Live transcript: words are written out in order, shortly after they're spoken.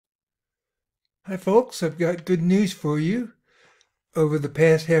Hi folks, I've got good news for you. Over the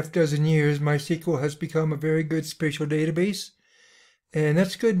past half dozen years, MySQL has become a very good spatial database. And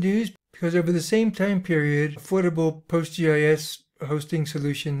that's good news because over the same time period, affordable PostGIS hosting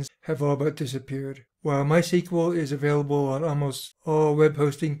solutions have all but disappeared. While MySQL is available on almost all web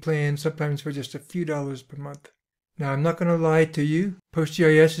hosting plans, sometimes for just a few dollars per month. Now, I'm not going to lie to you.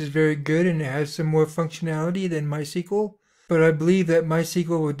 PostGIS is very good and it has some more functionality than MySQL. But I believe that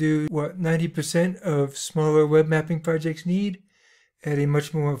MySQL will do what 90% of smaller web mapping projects need at a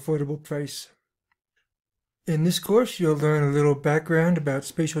much more affordable price. In this course, you'll learn a little background about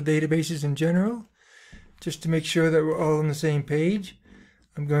spatial databases in general. Just to make sure that we're all on the same page,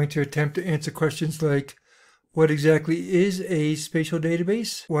 I'm going to attempt to answer questions like, what exactly is a spatial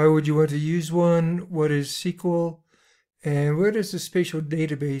database? Why would you want to use one? What is SQL? And where does the spatial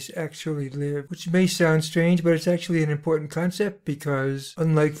database actually live? Which may sound strange, but it's actually an important concept because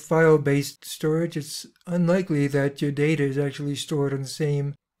unlike file-based storage, it's unlikely that your data is actually stored on the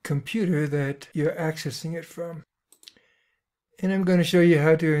same computer that you're accessing it from. And I'm going to show you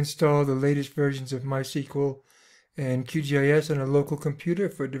how to install the latest versions of MySQL and QGIS on a local computer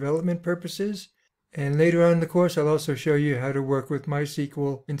for development purposes. And later on in the course, I'll also show you how to work with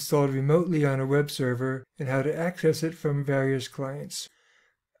MySQL installed remotely on a web server and how to access it from various clients.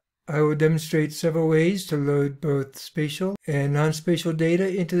 I will demonstrate several ways to load both spatial and non-spatial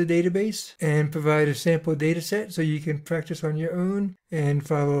data into the database and provide a sample dataset so you can practice on your own and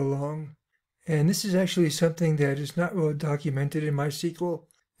follow along. And this is actually something that is not well documented in MySQL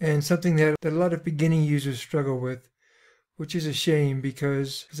and something that a lot of beginning users struggle with, which is a shame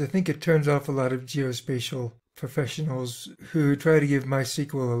because I think it turns off a lot of geospatial professionals who try to give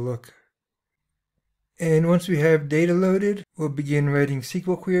MySQL a look. And once we have data loaded, we'll begin writing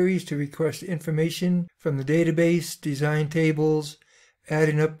SQL queries to request information from the database, design tables, add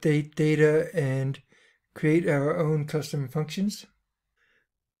and update data, and create our own custom functions.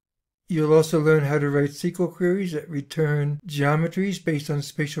 You'll also learn how to write SQL queries that return geometries based on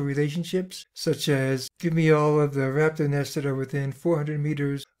spatial relationships, such as give me all of the raptor nests that are within 400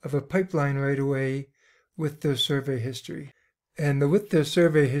 meters of a pipeline right away with their survey history. And the with their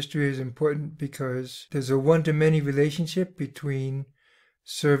survey history is important because there's a one-to-many relationship between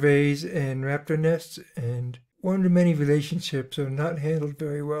surveys and raptor nests, and one-to-many relationships are not handled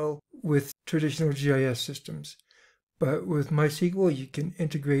very well with traditional GIS systems. But with MySQL, you can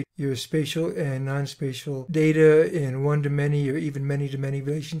integrate your spatial and non-spatial data in one-to-many or even many-to-many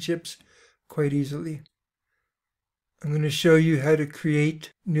relationships quite easily. I'm going to show you how to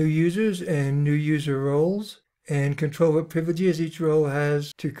create new users and new user roles and control what privileges each role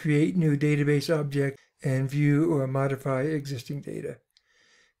has to create new database objects and view or modify existing data.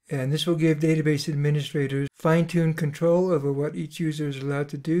 And this will give database administrators fine-tuned control over what each user is allowed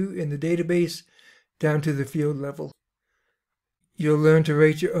to do in the database down to the field level. You'll learn to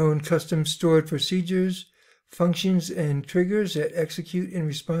write your own custom stored procedures, functions, and triggers that execute in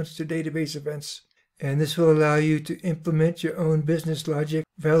response to database events. And this will allow you to implement your own business logic,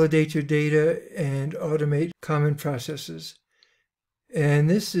 validate your data, and automate common processes. And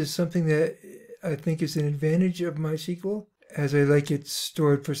this is something that I think is an advantage of MySQL, as I like its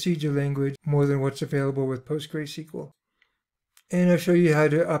stored procedure language more than what's available with PostgreSQL. And I'll show you how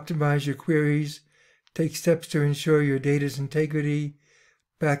to optimize your queries, take steps to ensure your data's integrity,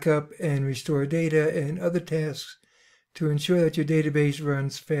 back up and restore data, and other tasks to ensure that your database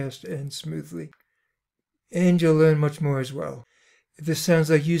runs fast and smoothly. And you'll learn much more as well. If this sounds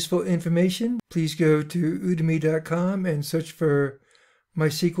like useful information, please go to udemy.com and search for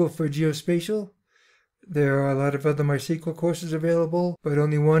MySQL for Geospatial. There are a lot of other MySQL courses available, but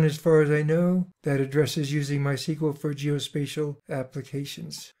only one, as far as I know, that addresses using MySQL for geospatial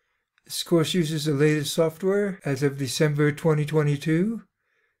applications. This course uses the latest software as of December 2022,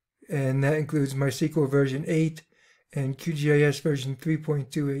 and that includes MySQL version 8 and QGIS version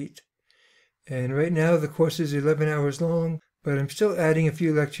 3.28. And right now the course is 11 hours long, but I'm still adding a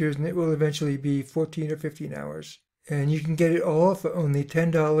few lectures and it will eventually be 14 or 15 hours. And you can get it all for only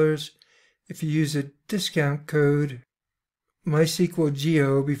 $10 if you use a discount code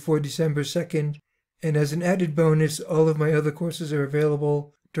MySQLGeo before December 2nd. And as an added bonus, all of my other courses are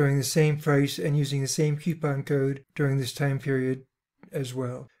available during the same price and using the same coupon code during this time period as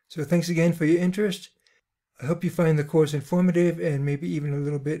well. So thanks again for your interest. I hope you find the course informative and maybe even a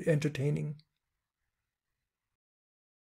little bit entertaining.